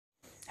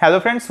Hello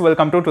friends,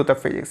 welcome to Truth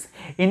of Physics.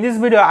 In this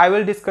video, I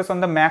will discuss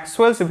on the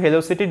Maxwell's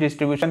velocity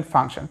distribution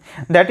function.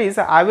 That is,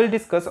 I will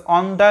discuss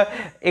on the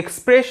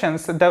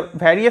expressions, the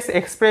various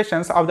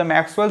expressions of the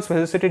Maxwell's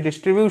velocity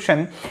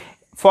distribution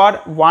for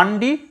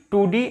 1D,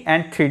 2D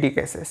and 3D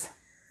cases.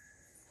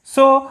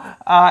 So,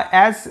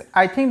 as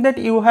I think that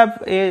you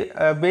have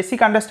a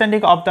basic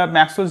understanding of the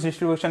Maxwell's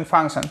distribution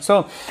function.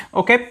 So,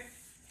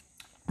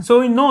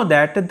 we know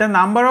that the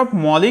number of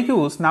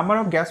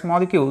gas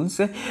molecules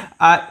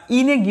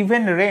in a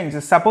given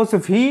range, suppose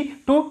V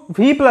to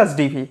V plus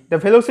dV, the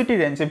velocity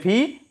range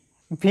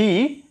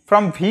V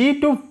from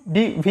V to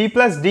V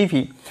plus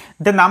dV,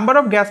 the number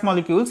of gas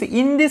molecules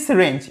in this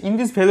range, in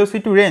this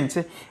velocity range,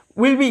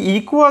 will be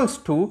equals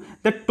to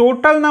the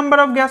total number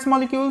of gas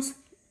molecules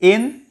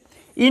n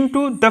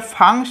into the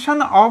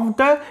function of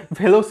the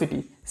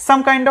velocity,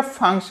 some kind of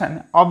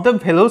function of the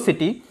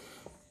velocity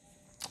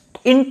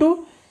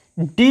into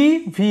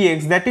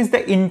dvx, that is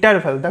the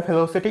interval, the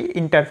velocity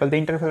interval, the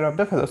interval of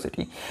the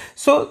velocity.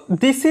 So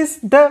this is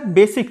the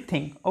basic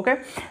thing.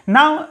 Okay,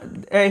 now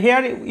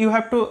here you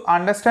have to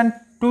understand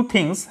two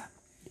things,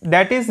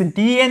 that is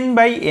dn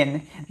by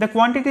n, the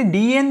quantity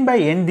dn by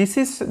n, this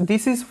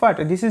is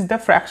what, this is the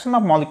fraction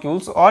of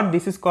molecules, or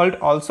this is called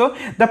also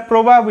the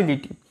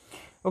probability.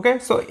 Okay,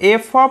 so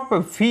f of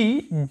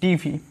v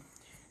dv,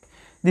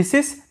 this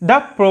is the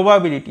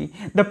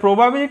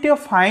probability of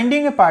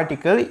finding a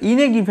particle in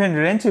a given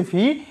range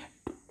v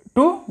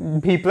to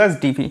v plus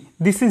dv.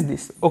 This is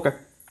this. Okay,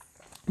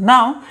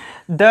 now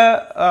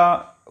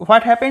the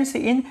what happens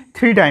in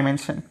 3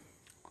 dimension.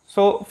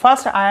 So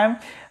first I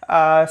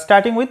am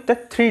starting with the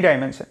 3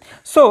 dimension.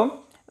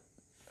 So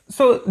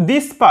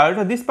this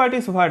part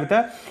is what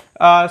the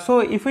so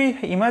if we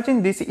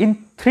imagine this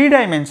in 3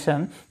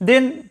 dimension,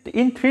 then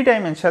in 3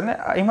 dimension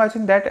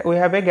imagine that we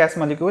have a gas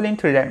molecule in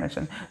 3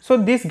 dimension. So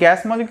this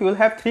gas molecule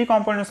have 3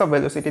 components of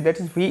velocity, that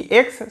is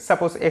Vx,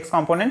 suppose x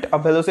component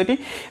of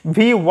velocity,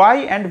 Vy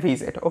and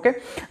Vz. Okay,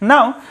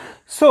 now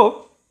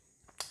so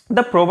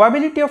the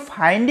probability of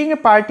finding a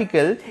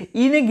particle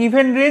in a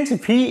given range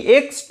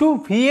Vx to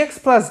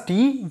Vx plus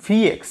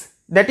dVx,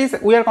 that is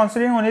we are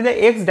considering only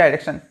the x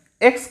direction,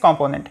 x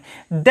component,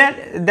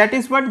 that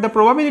is what the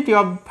probability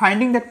of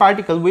finding that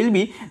particle will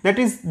be, that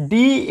is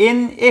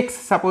dnx,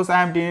 suppose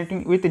I am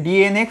denoting with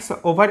dnx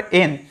over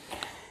n,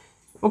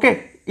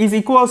 okay, is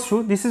equals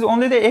to, this is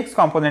only the x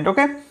component.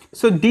 Okay,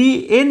 so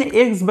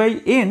dnx by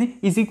n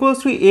is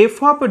equals to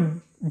f of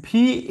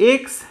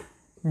vx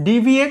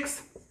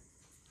dvx.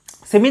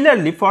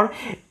 Similarly for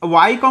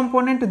y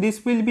component,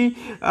 this will be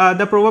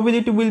the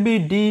probability will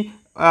be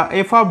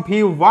f of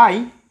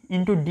vy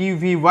into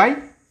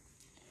dvy.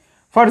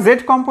 For z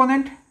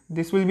component,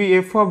 this will be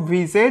f of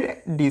vz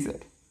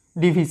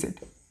dvz.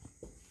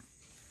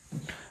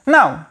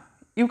 Now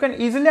you can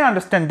easily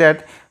understand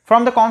that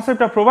from the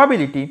concept of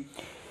probability,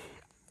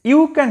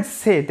 you can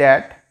say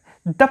that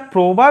the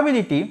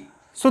probability,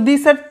 so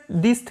these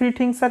 3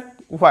 things are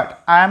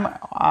what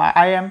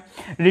I am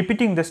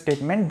repeating the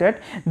statement that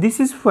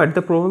this is what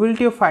the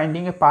probability of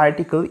finding a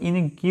particle in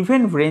a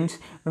given range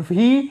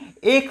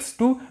Vx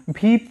to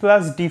V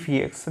plus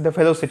dVx, the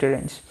velocity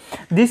range.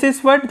 This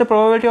is what the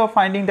probability of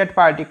finding that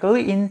particle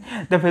in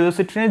the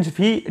velocity range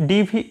Vy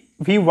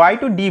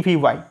to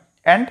dVy,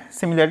 and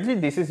similarly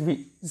this is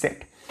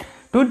Vz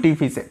to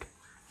dVz.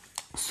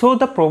 So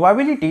the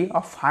probability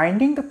of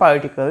finding the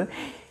particle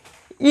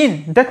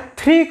in the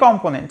 3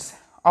 components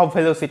of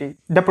velocity,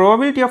 the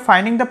probability of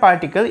finding the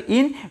particle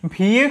in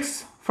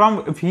Vx,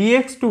 from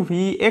Vx to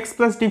Vx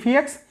plus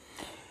dVx,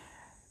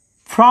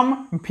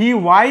 from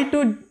Vy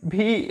to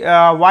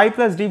Vy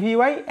plus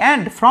dVy,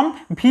 and from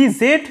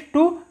Vz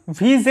to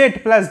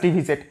Vz plus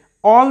dVz.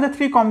 All the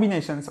 3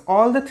 combinations,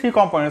 all the 3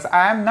 components.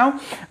 I am now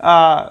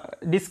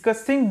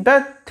discussing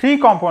the 3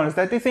 components,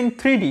 that is in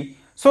 3D.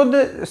 So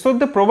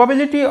the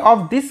probability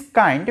of this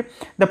kind,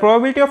 the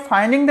probability of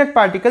finding that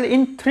particle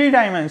in 3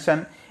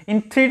 dimension,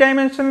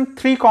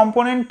 3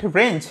 component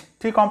range,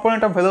 3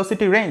 component of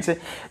velocity range,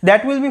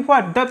 that will be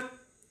what,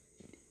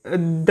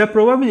 the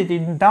probability.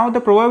 Now the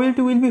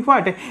probability will be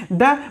what,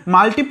 the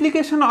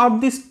multiplication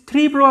of these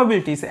 3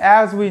 probabilities,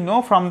 as we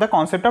know from the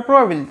concept of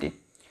probability,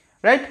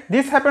 right?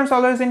 This happens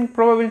always in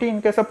probability.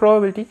 In case of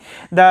probability,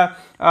 the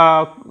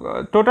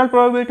total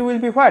probability will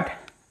be what,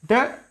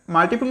 the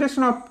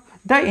multiplication of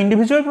the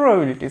individual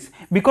probabilities,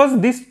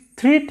 because these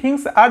 3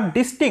 things are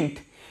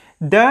distinct.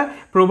 The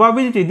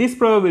probability, this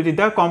probability,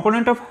 the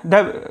component of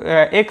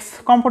the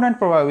x component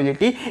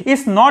probability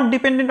is not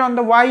dependent on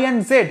the y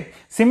and z.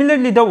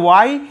 Similarly, the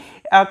y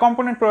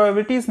component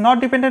probability is not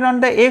dependent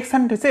on the x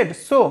and z.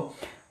 So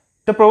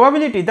the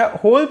probability, the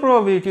whole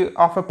probability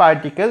of a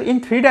particle in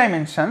 3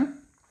 dimension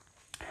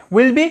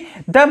will be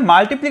the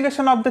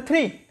multiplication of the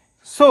 3.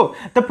 So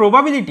the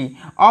probability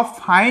of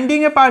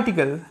finding a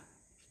particle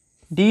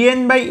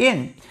dn by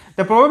n,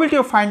 the probability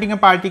of finding a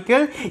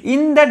particle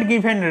in that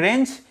given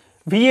range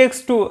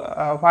Vx to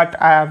what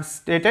I have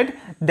stated,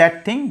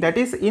 that thing, that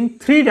is in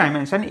 3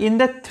 dimension, in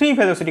the 3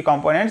 velocity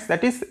components,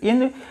 that is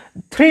in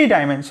 3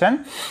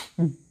 dimension,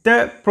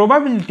 the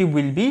probability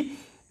will be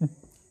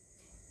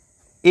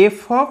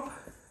f of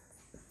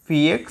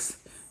vx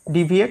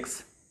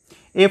dvx,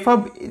 f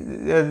of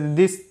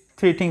these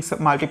three things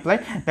multiply,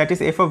 that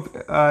is f of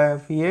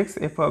vx,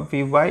 f of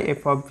vy,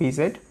 f of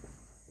vz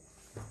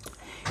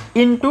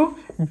into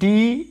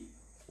dvx,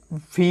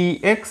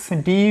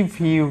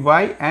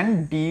 dvy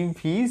and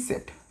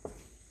dvz.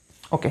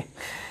 Okay,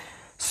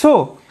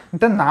 so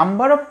the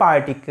number of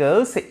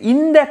particles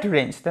in that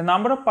range, the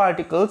number of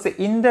particles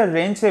in the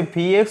range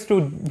vx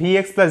to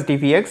vx plus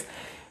dvx,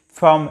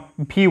 from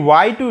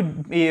vy to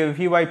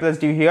vy plus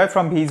dvy,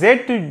 from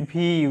vz to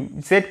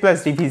vz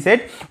plus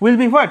dvz will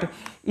be what?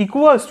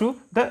 Equals to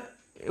the,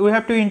 we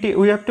have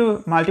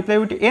to multiply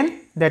with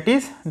n, that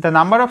is the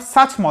number of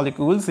such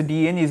molecules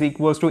dn is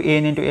equals to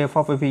n into f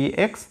of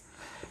vx,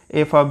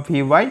 f of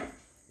vy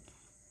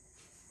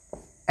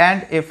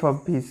and f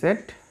of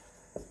vz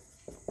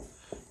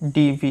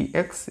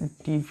dvx,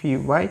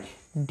 dvy,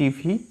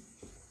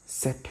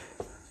 dvz.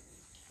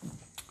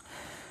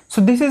 So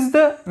this is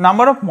the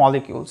number of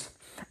molecules.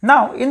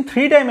 Now in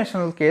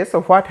three-dimensional case,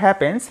 what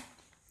happens?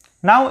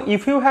 Now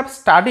if you have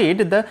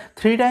studied the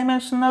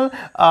three-dimensional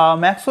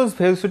Maxwell's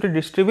velocity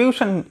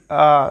distribution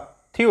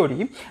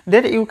theory,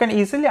 then you can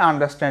easily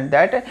understand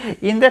that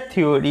in that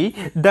theory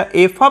the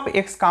f of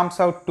x comes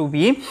out to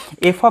be,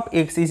 f of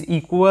x is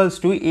equals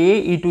to a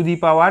e to the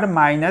power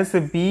minus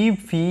b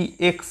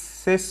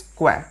vx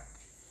square.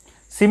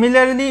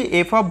 Similarly,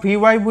 f of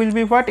vy will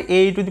be what?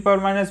 A e to the power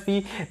minus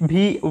b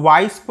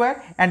vy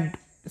square, and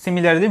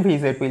similarly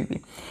vz will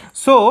be.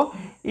 So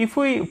if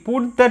we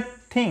put the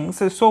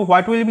things, so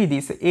what will be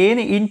this? N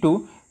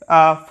into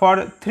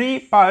for three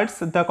parts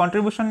the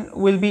contribution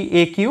will be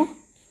a cube,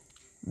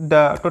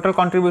 the total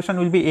contribution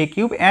will be a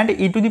cube, and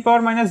e to the power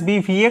minus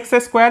b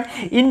vx square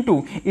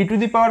into e to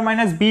the power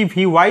minus b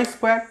vy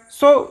square.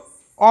 So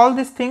all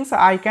these things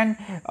I can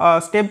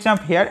step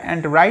jump here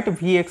and write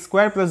vx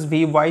square plus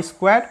vy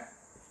square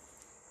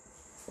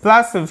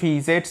plus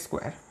vz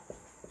square,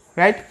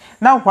 right?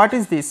 Now what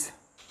is this?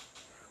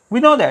 We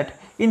know that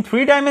in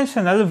three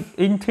dimension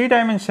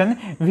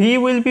v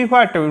will be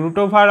what? Root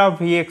over of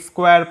vx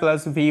square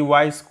plus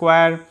vy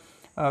square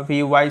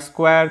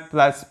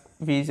plus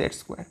vz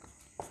square.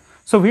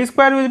 So v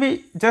square will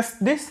be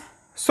just this.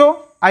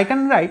 So I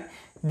can write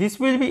this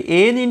will be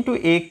n into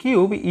a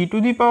cube e to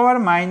the power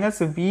minus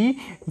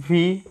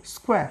v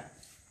square.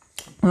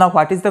 Now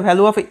what is the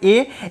value of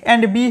a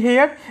and b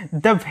here?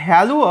 The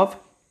value of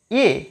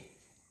a,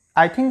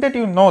 I think that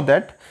you know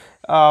that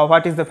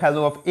what is the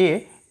value of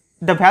a.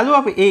 The value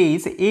of a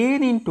is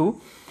n into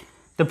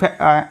the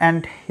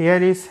and here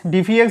is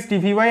dvx,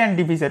 dvy and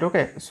dvz.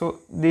 Okay, so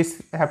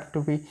this have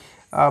to be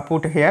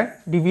put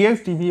here,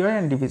 dvx, dvy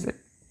and dvz.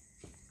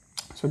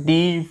 So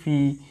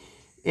dvx,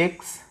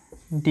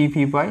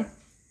 dvy,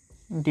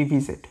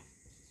 dvz.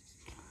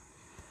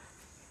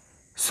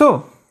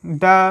 So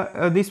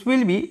the this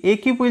will be a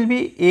cube will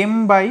be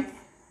m by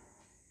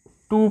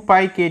 2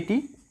 pi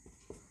kt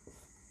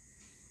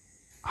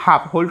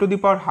half whole to the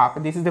power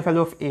half. This is the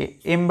value of a,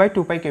 m by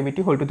 2 pi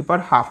kbt whole to the power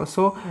half.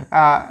 So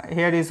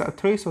here is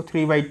 3, so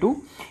 3 by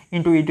 2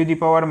 into e to the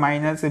power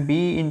minus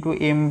b into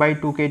m by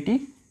 2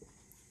 kt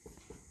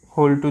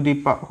whole to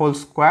the whole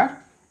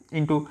square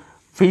into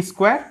v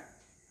square.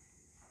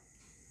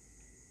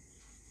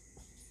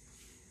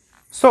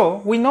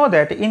 So we know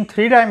that in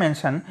three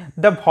dimension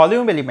the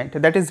volume element,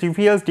 that is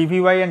dvs,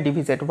 dvy and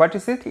dvz, what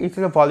is it? It is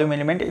a volume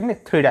element in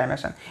three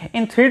dimension.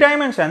 In three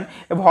dimension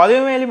a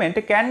volume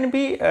element can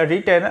be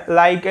written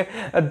like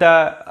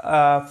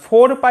the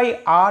 4 pi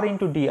r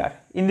into dr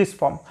in this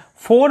form,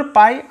 4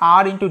 pi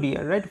r into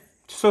dr, right?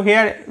 So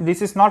here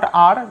this is not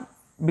r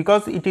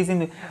because it is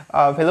in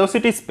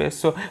velocity space.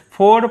 So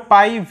 4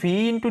 pi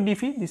v into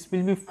dv, this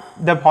will be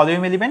the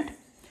volume element,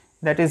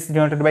 that is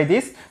denoted by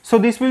this. So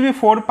this will be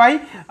 4 pi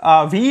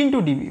v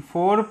into dv,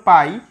 4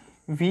 pi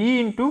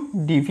v into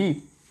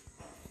dv.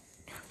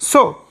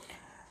 So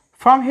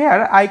from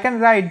here I can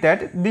write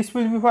that this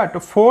will be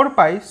what? 4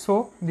 pi,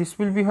 so this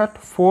will be what?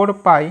 4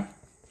 pi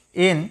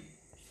n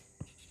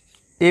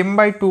m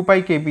by 2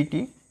 pi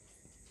kbt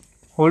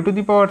whole to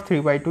the power 3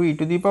 by 2 e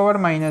to the power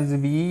minus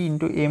v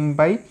into m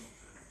by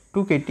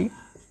 2 kt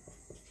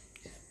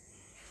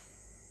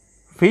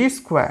v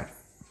square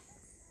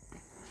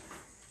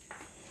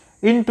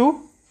into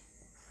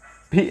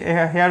v,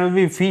 here will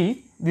be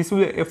v, this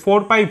will be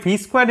 4 pi v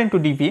square into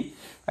dv,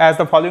 as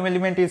the volume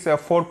element is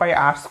 4 pi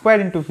r square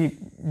into v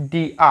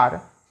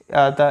dr,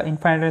 the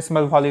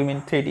infinitesimal volume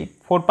in 3D,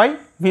 4 pi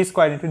v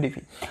square into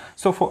dv.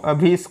 So for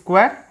v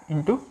square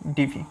into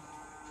dv.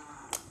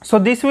 So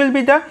this will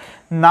be the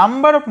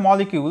number of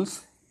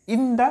molecules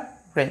in the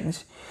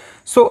range.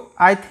 So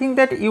I think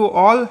that you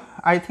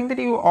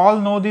all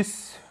know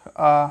this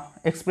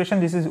expression.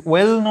 This is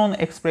well known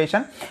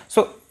expression.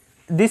 So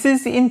this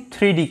is in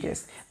 3D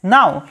case.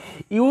 Now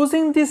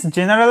using this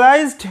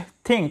generalized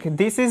thing,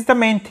 this is the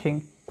main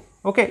thing.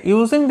 Okay,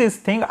 using this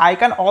thing I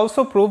can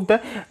also prove the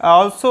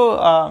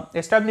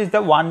establish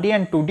the 1D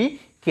and 2D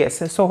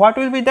case. So what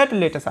will be that?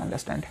 Let us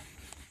understand.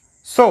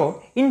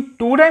 So in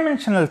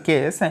two-dimensional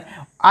case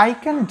I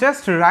can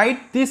just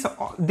write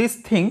this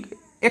thing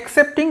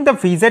accepting the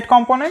Vz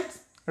components,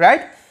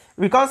 right?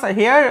 Because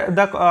here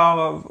the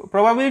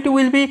probability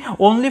will be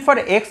only for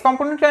x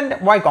component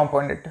and y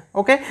component.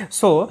 Okay,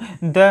 so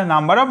the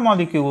number of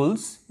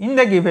molecules in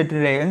the given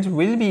range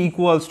will be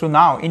equals to,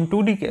 now in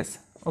 2D case,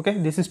 okay,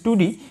 this is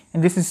 2D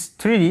and this is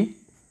 3D.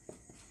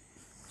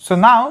 So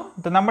now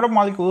the number of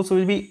molecules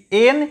will be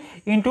n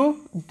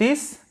into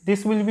this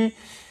will be,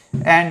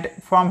 and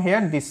from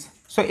here this.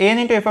 So n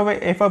into f of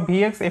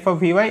vx, f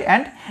of vy,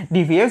 and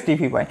dvx,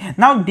 dvy.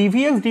 Now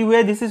dvx,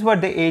 dvy, this is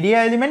what the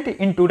area element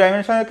in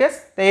 2-dimensional case.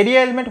 The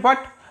area element,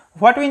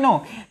 what we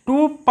know,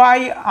 2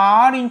 pi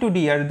r into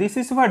dr. This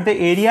is what the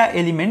area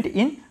element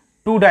in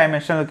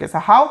 2-dimensional case.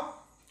 How?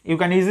 You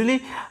can easily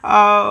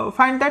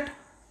find that.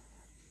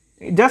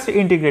 Just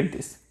integrate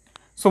this.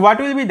 So what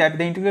will be that?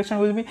 The integration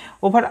will be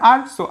over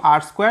r. So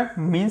r square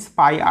means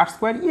pi r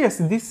square. Yes,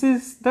 this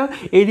is the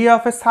area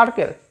of a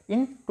circle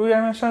in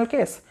 2-dimensional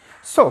case.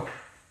 So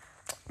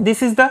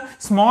this is the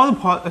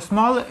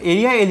small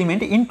area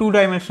element in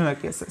 2-dimensional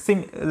case.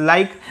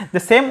 Like the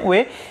same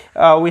way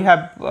we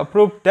have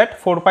proved that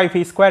 4 pi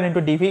v square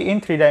into dv in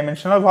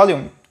 3-dimensional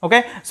volume.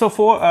 Okay, so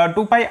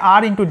 2 pi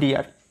r into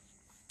dr.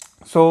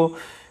 So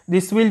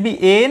this will be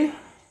n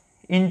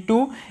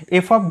into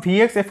f of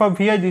vx, f of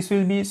vi. This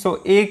will be,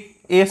 so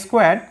a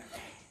square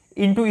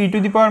into e to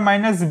the power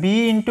minus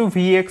b into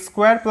vx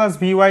square plus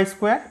vy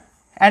square,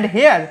 and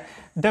here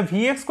the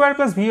vx square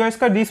plus vy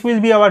square, this will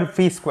be our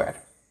v square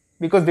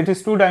because this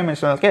is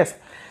 2-dimensional case.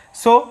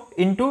 So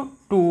into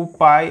 2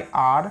 pi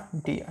r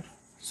dr.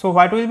 So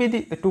what will be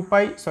the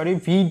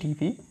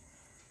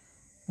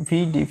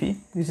v dv,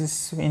 this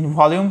is in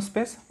volume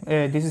space,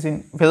 this is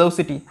in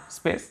velocity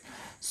space.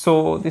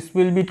 So this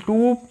will be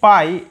 2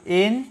 pi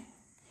n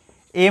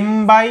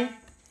m by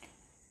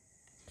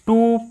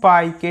 2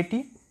 pi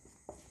kt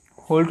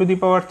whole to the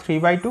power 3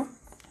 by 2,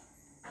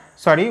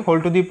 sorry,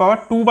 whole to the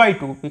power 2 by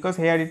 2, because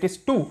here it is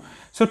 2.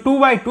 So 2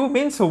 by 2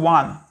 means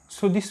 1.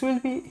 So this will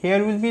be,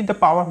 here will be the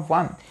power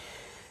 1.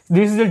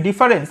 This is the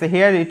difference.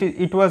 Here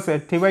it was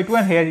 3 by 2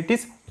 and here it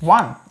is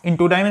 1 in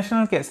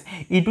 2-dimensional case.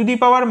 E to the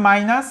power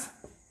minus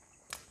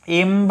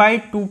m by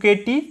 2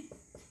 kt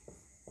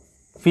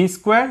v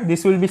square.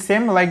 This will be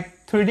same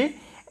like 3D,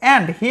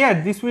 and here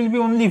this will be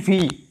only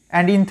v,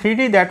 and in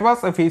 3D that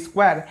was a v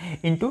square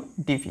into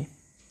dv.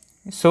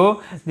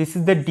 So this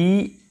is the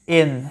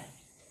dn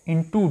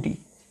in 2D,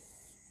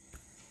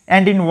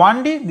 and in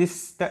 1D this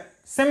is the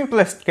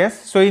simplest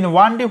case. So in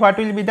 1D what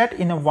will be that?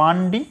 In a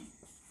 1D,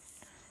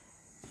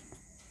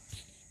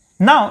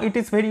 now it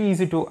is very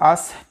easy to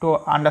us to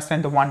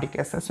understand the 1D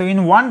case. So in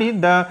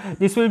 1D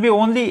this will be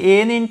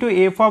only n into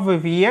f of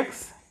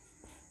vx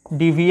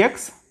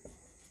dvx,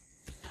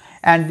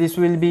 and this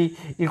will be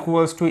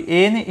equals to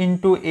n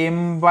into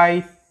m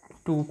by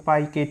 2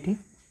 pi kt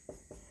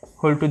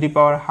whole to the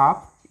power half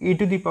e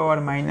to the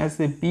power minus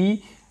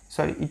b,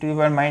 sorry, e to the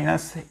power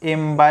minus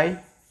m by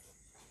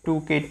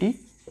 2 kt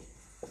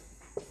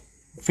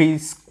v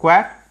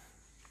square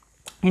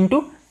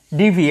into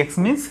dvx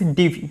means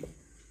dv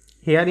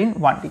here in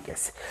 1D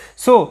case.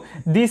 So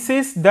this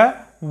is the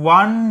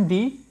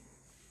 1D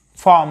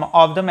form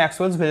of the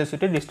Maxwell's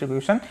velocity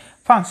distribution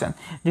function.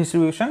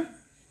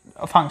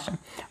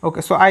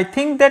 Okay, so I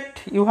think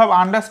that you have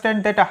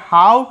understood that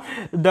how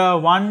the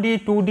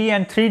 1D, 2D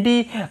and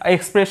 3D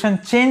expression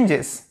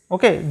changes.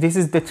 Okay, this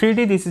is the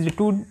 3D, this is the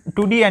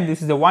 2D and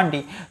this is the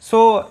 1D.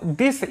 So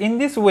this, in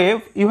this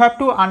way you have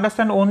to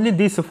understand only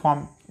this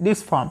form.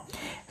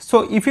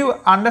 So if you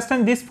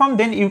understand this form,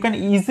 then you can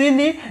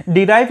easily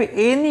derive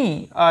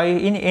any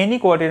in any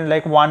coordinate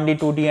like 1D,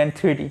 2D and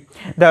 3D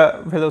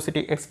the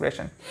velocity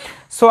expression.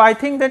 So I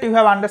think that you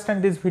have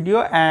understood this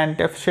video, and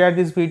share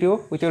this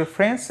video with your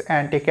friends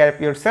and take care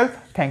of yourself.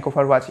 Thank you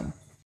for watching.